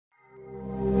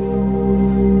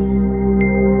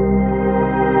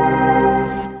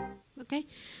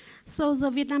So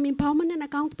the Vietnam Empowerment and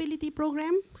Accountability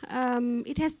Program,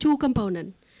 it has two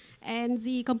components. And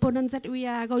the component that we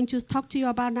are going to talk to you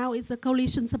about now is the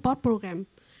Coalition Support Program.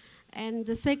 And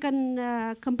the second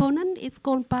component is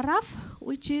called PARAF,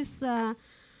 which is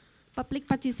Public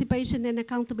Participation and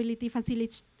Accountability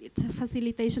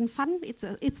Facilitation Fund.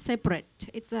 It's separate.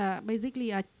 It's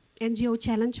basically a NGO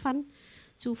challenge fund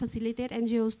to facilitate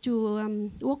NGOs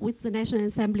to work with the National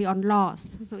Assembly on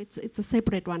laws. So it's a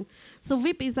separate one. So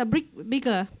VIP is a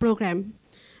bigger program.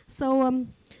 So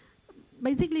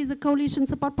basically the Coalition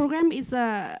Support Program is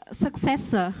a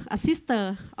successor, a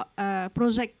sister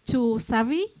project to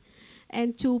SAVI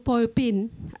and to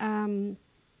POIPIN.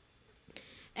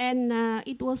 And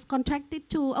it was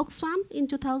contracted to Oxfam in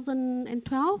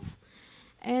 2012.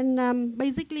 And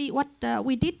basically what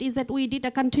we did is that we did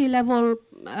a country level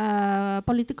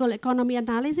political economy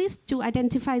analysis to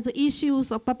identify the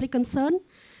issues of public concern.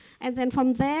 And then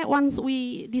from there, once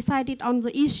we decided on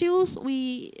the issues,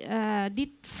 we did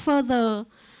further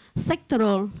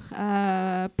sectoral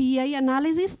PA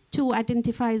analysis to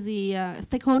identify the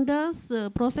stakeholders, the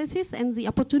processes, and the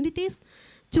opportunities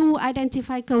to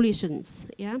identify coalitions.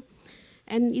 Yeah.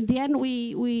 And in the end,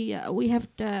 we have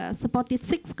supported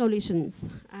 6 coalitions.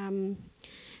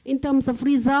 In terms of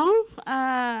result,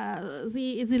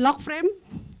 the log frame,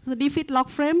 the DFID log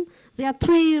frame, there are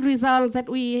 3 results that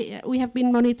we have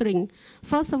been monitoring.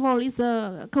 First of all is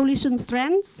the coalition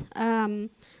strengths.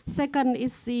 Second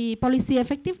is the policy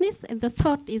effectiveness. And the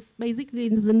third is basically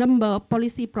the number of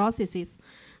policy processes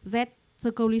that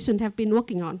the coalition have been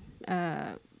working on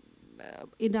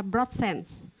in a broad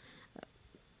sense.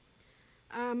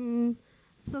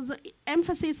 So the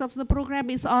emphasis of the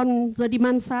program is on the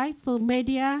demand side, so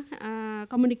media,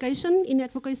 communication in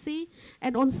advocacy,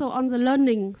 and also on the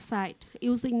learning side,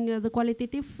 using the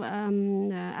qualitative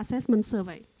assessment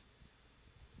survey.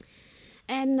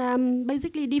 And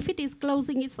basically DFID is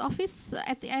closing its office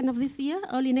at the end of this year,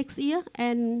 early next year,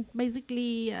 and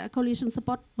basically Coalition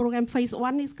Support Program phase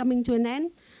 1 is coming to an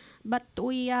end, but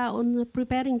we are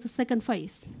preparing the second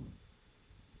phase.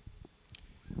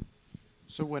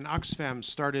 So when Oxfam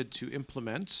started to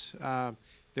implement,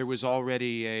 there was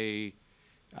already a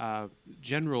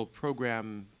general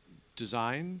program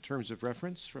design, terms of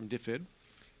reference from DFID,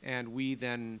 and we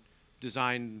then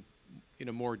designed in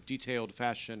a more detailed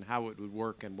fashion how it would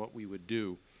work and what we would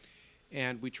do.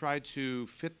 And we tried to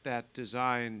fit that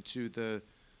design to the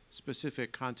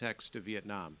specific context of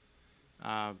Vietnam,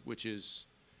 which is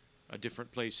a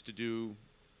different place to do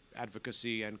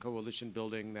advocacy and coalition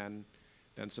building than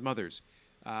some others.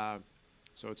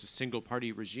 So it's a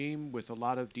single-party regime with a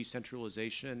lot of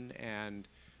decentralization and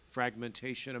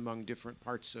fragmentation among different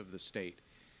parts of the state.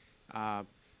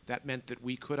 That meant that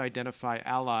we could identify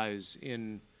allies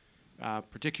in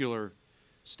particular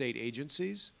state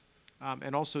agencies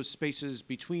and also spaces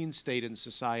between state and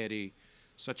society,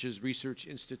 such as research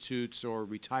institutes or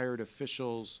retired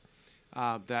officials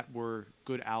that were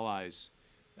good allies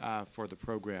for the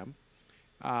program.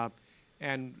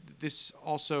 And this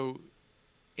also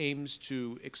aims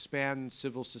to expand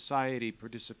civil society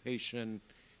participation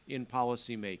in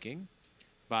policy making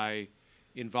by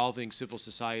involving civil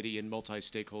society in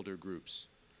multi-stakeholder groups,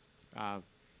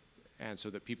 and so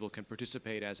that people can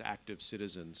participate as active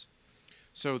citizens.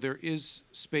 So there is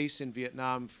space in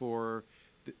Vietnam for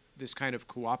this kind of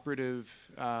cooperative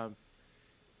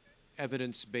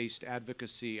evidence-based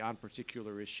advocacy on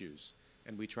particular issues,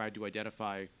 and we tried to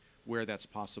identify where that's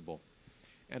possible.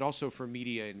 And also for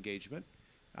media engagement,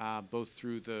 both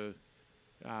through the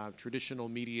traditional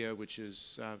media, which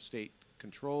is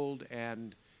state-controlled,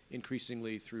 and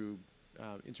increasingly through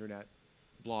internet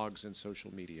blogs and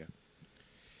social media.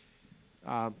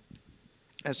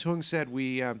 As Huong said,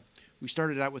 we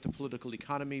started out with the political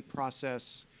economy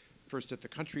process, first at the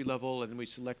country level, and then we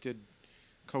selected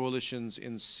coalitions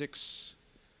in 6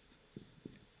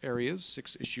 areas,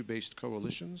 6 issue-based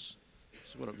coalitions.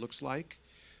 This is what it looks like.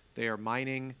 They are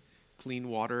mining, clean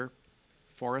water,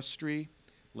 forestry,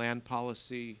 land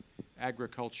policy,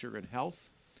 agriculture, and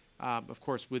health. Of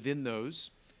course, within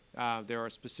those, there are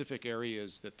specific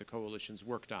areas that the coalitions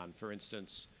worked on. For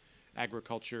instance,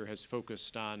 agriculture has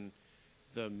focused on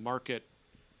the market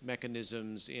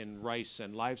mechanisms in rice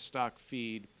and livestock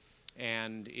feed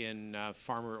and in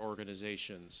farmer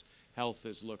organizations. Health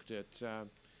has looked at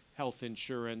health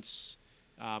insurance,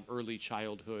 early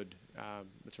childhood,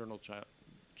 maternal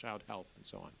child health, and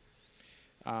so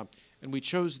on. And we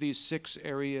chose these 6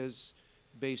 areas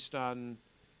based on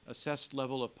assessed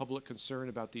level of public concern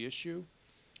about the issue,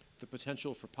 the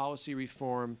potential for policy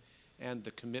reform, and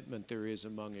the commitment there is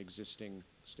among existing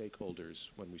stakeholders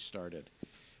when we started.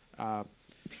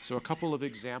 So a couple of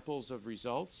examples of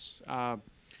results.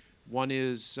 One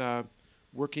is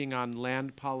working on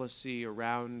land policy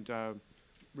around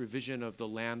revision of the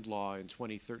land law in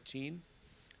 2013.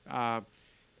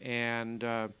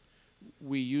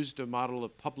 We used a model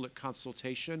of public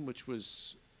consultation, which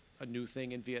was a new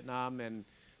thing in Vietnam and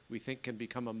we think can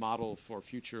become a model for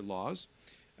future laws.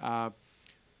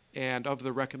 And of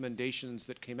the recommendations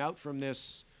that came out from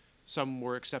this, some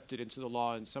were accepted into the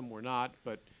law and some were not,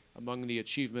 but among the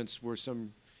achievements were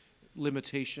some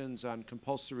limitations on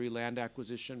compulsory land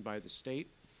acquisition by the state,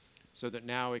 so that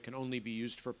now it can only be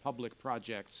used for public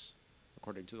projects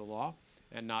according to the law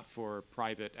and not for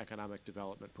private economic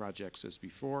development projects as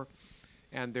before.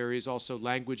 And there is also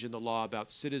language in the law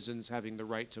about citizens having the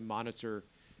right to monitor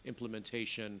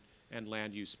implementation and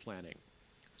land use planning.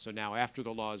 So now after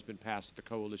the law has been passed, the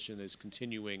coalition is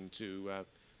continuing to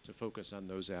focus on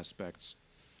those aspects.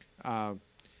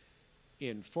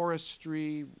 In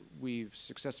forestry, we've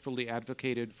successfully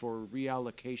advocated for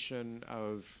reallocation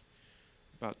of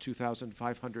about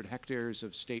 2,500 hectares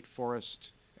of state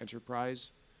forest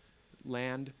enterprise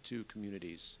land to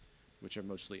communities, which are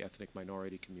mostly ethnic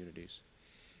minority communities.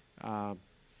 On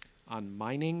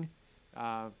mining,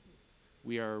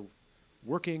 we are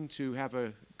working to have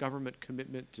a government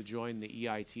commitment to join the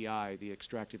EITI, the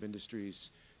Extractive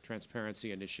Industries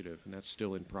Transparency Initiative, and that's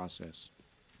still in process.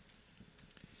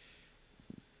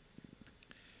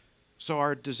 So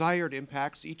our desired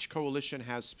impacts, each coalition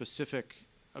has specific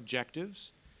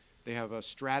objectives. They have a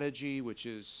strategy which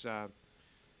is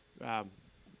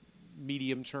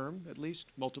medium term, at least,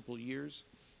 multiple years,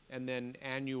 and then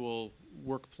annual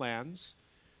work plans,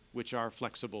 which are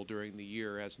flexible during the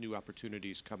year as new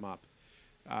opportunities come up.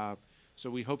 So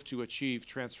we hope to achieve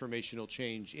transformational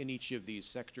change in each of these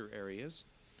sector areas.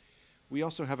 We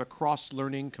also have a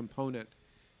cross-learning component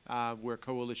where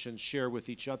coalitions share with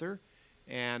each other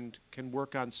and can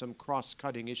work on some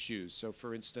cross-cutting issues. So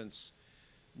for instance,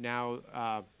 now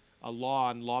a law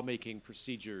on lawmaking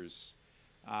procedures,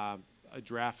 a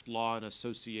draft law on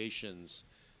associations,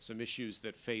 some issues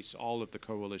that face all of the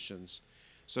coalitions.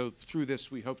 So through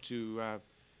this, we hope to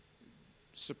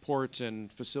support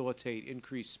and facilitate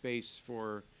increased space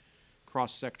for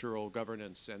cross-sectoral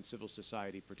governance and civil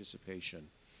society participation.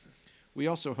 We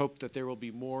also hope that there will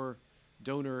be more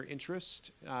donor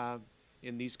interest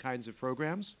in these kinds of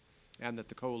programs and that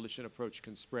the coalition approach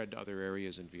can spread to other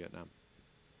areas in Vietnam.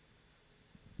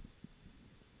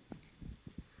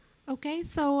 Okay,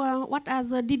 so what are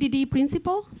the DDD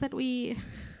principles that we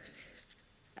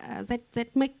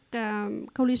that make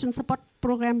coalition support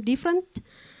program different?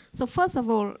 So first of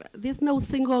all, there's no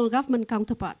single government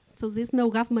counterpart. So there's no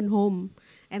government home,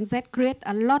 and that creates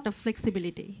a lot of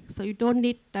flexibility. So you don't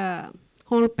need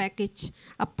whole package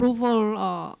approval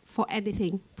or for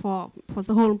anything for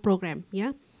the whole program.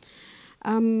 Yeah.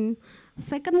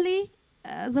 Secondly,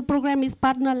 the program is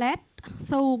partner-led.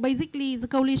 So basically, the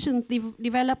coalitions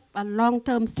develop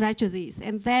long-term strategies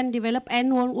and then develop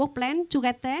annual work plan to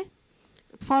get there,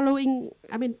 following,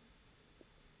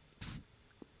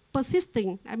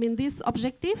 persisting, this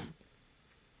objective.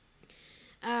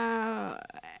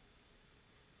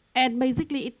 And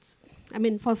basically, it's,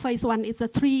 for phase one, it's a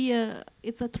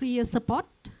 3-year support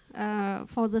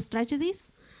for the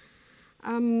strategies.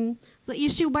 The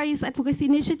issue-based advocacy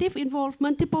initiative involves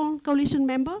multiple coalition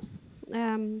members.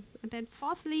 And then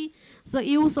fourthly, the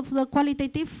use of the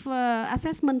qualitative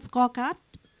assessment scorecard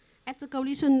at the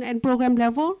coalition and program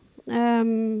level.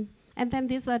 And then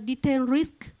there's a detailed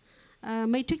risk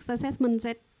matrix assessment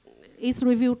that is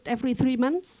reviewed every 3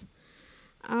 months.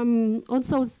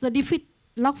 Also, the DFID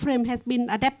log frame has been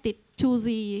adapted to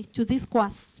this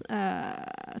QUAS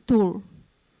tool.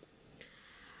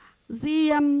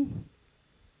 The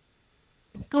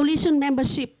coalition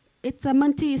membership, it's a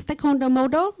multi-stakeholder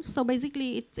model. So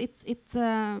basically, it's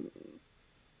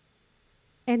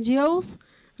NGOs,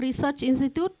 research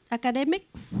institute,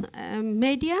 academics,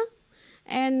 media,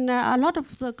 and a lot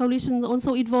of the coalition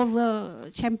also involve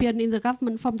a champion in the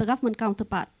government from the government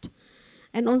counterpart,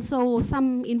 and also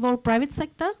some involve private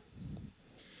sector.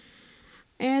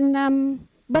 And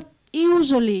but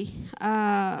usually,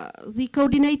 the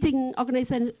coordinating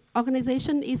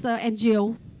organization is an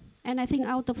NGO. And I think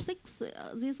out of 6,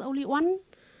 there's only one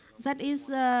that is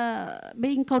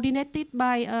being coordinated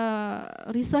by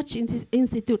a research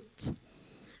institute.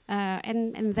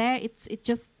 And there it's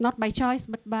just not by choice,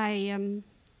 but by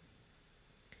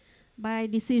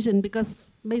decision, because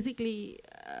basically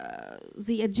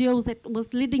the NGO that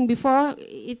was leading before,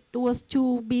 it was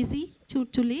too busy to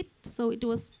lead, so it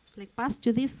was like passed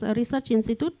to this research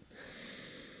institute.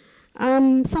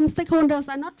 Some stakeholders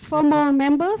are not formal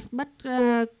members, but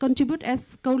contribute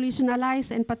as coalition allies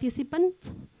and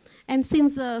participants. And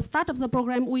since the start of the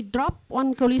program, we dropped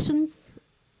one coalition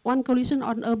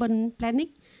on urban planning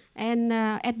and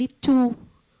added 2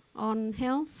 on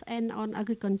health and on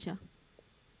agriculture.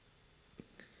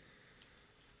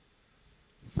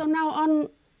 So now on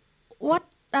what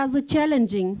are the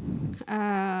challenges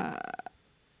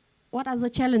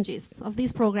of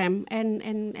this program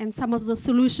and some of the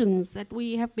solutions that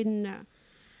we have been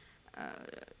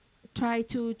try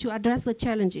to address the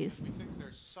challenges? I think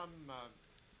there's some,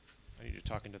 I need to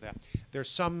talk into that. There's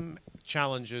some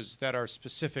challenges that are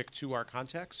specific to our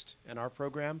context and our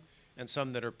program, and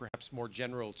some that are perhaps more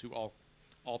general to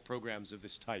all programs of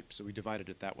this type. So we divided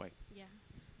it that way. Yeah.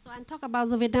 So I'll talk about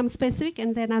the Vietnam specific,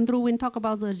 and then Andrew will talk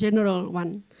about the general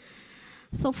one.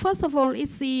 So first of all,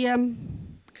 it's the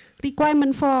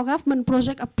requirement for government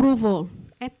project approval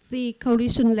at the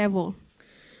coalition level,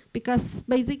 because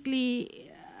basically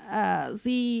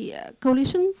the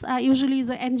coalitions are usually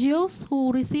the NGOs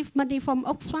who receive money from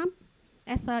Oxfam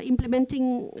as an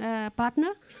implementing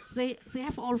partner. They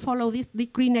have all followed this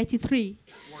Decree 93.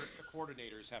 The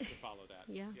coordinators have to follow that.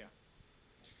 Yeah.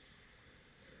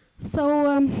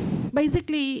 So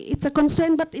basically, it's a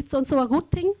constraint, but it's also a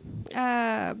good thing,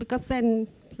 because then,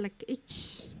 like,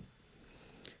 each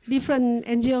different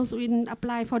NGOs will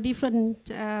apply for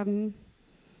different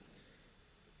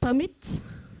permits,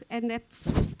 and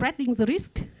that's spreading the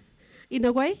risk in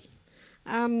a way.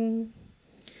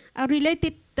 A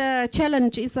related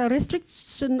challenge is a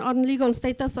restriction on legal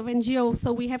status of NGOs.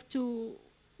 So we have to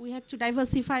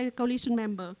diversify the coalition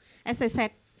member. As I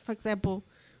said, for example,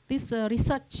 this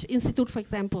research institute, for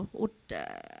example, would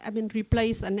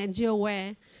replace an NGO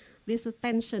where there's a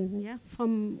tension,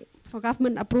 for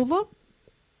government approval.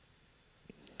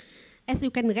 As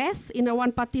you can guess, in a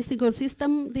one-party single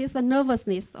system, there's a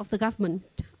nervousness of the government,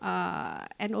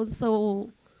 and also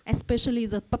especially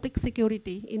the public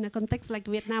security in a context like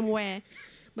Vietnam, where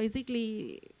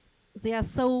basically they are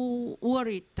so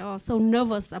worried or so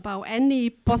nervous about any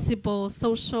possible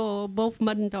social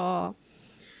movement or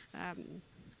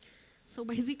so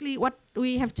basically what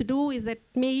we have to do is that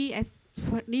me as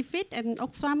DFID and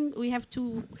Oxfam, we have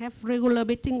to have regular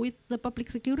meeting with the public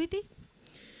security.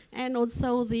 And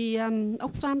also the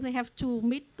Oxfam, they have to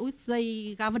meet with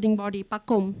the governing body,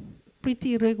 PACOM,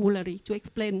 pretty regularly to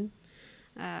explain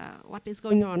what is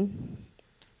going on.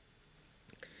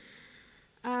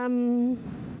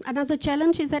 Another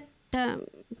challenge is that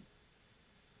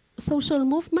social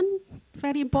movement,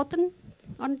 very important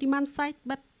on demand side,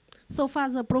 but so far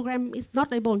the program is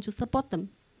not able to support them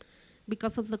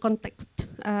because of the context.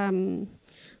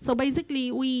 So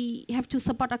basically we have to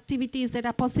support activities that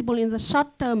are possible in the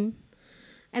short term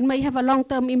and may have a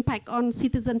long-term impact on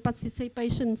citizen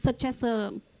participation, such as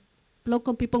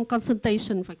local people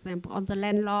consultation, for example, on the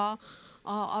land law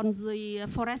or on the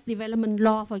forest development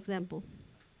law, for example.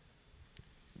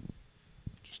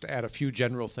 Just to add a few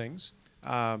general things,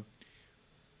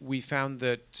 we found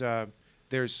that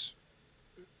there's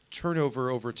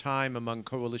turnover over time among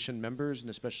coalition members and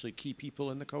especially key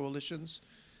people in the coalitions.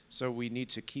 So we need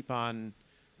to keep on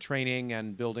training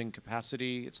and building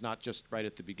capacity. It's not just right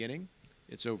at the beginning,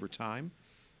 it's over time.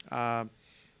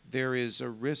 There is a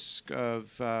risk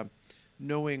of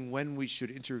knowing when we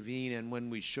should intervene and when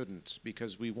we shouldn't,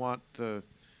 because we want the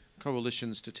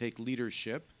coalitions to take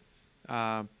leadership.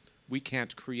 We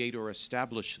can't create or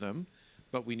establish them,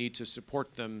 but we need to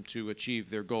support them to achieve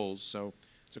their goals. So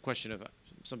it's a question of,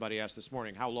 somebody asked this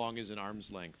morning, how long is an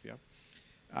arm's length?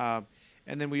 Yeah.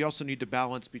 And then we also need to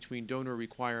balance between donor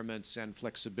requirements and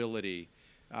flexibility.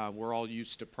 We're all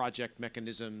used to project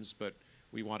mechanisms, but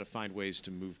we want to find ways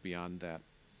to move beyond that.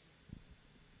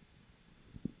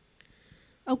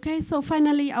 Okay, so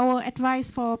finally, our advice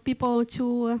for people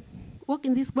to work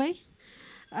in this way.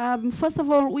 First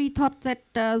of all, we thought that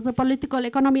the political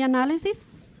economy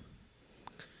analysis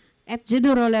at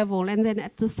general level and then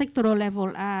at the sectoral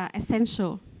level are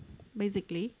essential,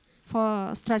 basically,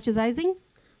 for strategizing.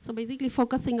 So basically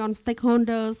focusing on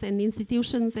stakeholders and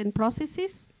institutions and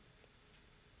processes.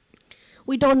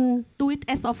 We don't do it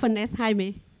as often as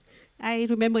Jaime. I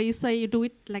remember you say you do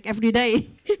it like every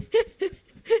day.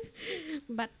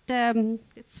 But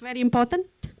it's very important.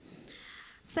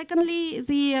 Secondly,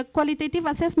 the qualitative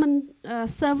assessment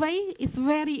survey is a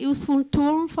very useful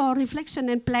tool for reflection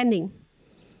and planning.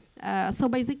 So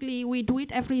basically, we do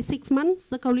it every 6 months,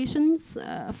 the coalitions,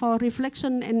 for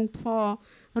reflection and for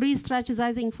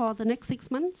re-strategizing for the next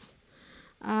 6 months.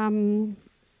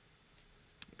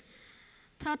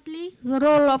 Thirdly, the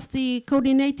role of the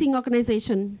coordinating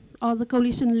organization. or the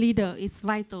coalition leader is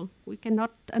vital. We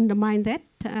cannot undermine that.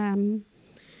 And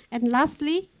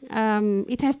lastly,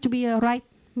 it has to be a right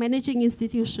managing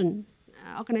institution,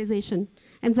 organization,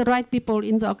 and the right people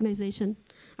in the organization.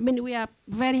 I mean, we are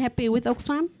very happy with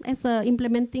Oxfam as an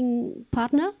implementing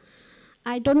partner.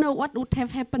 I don't know what would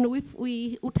have happened if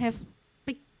we would have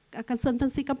picked a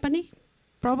consultancy company.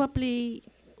 Probably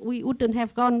we wouldn't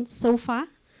have gone so far.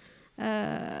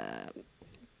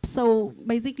 So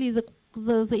basically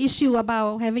the issue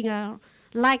about having a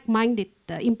like-minded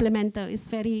implementer is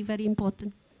very, very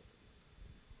important.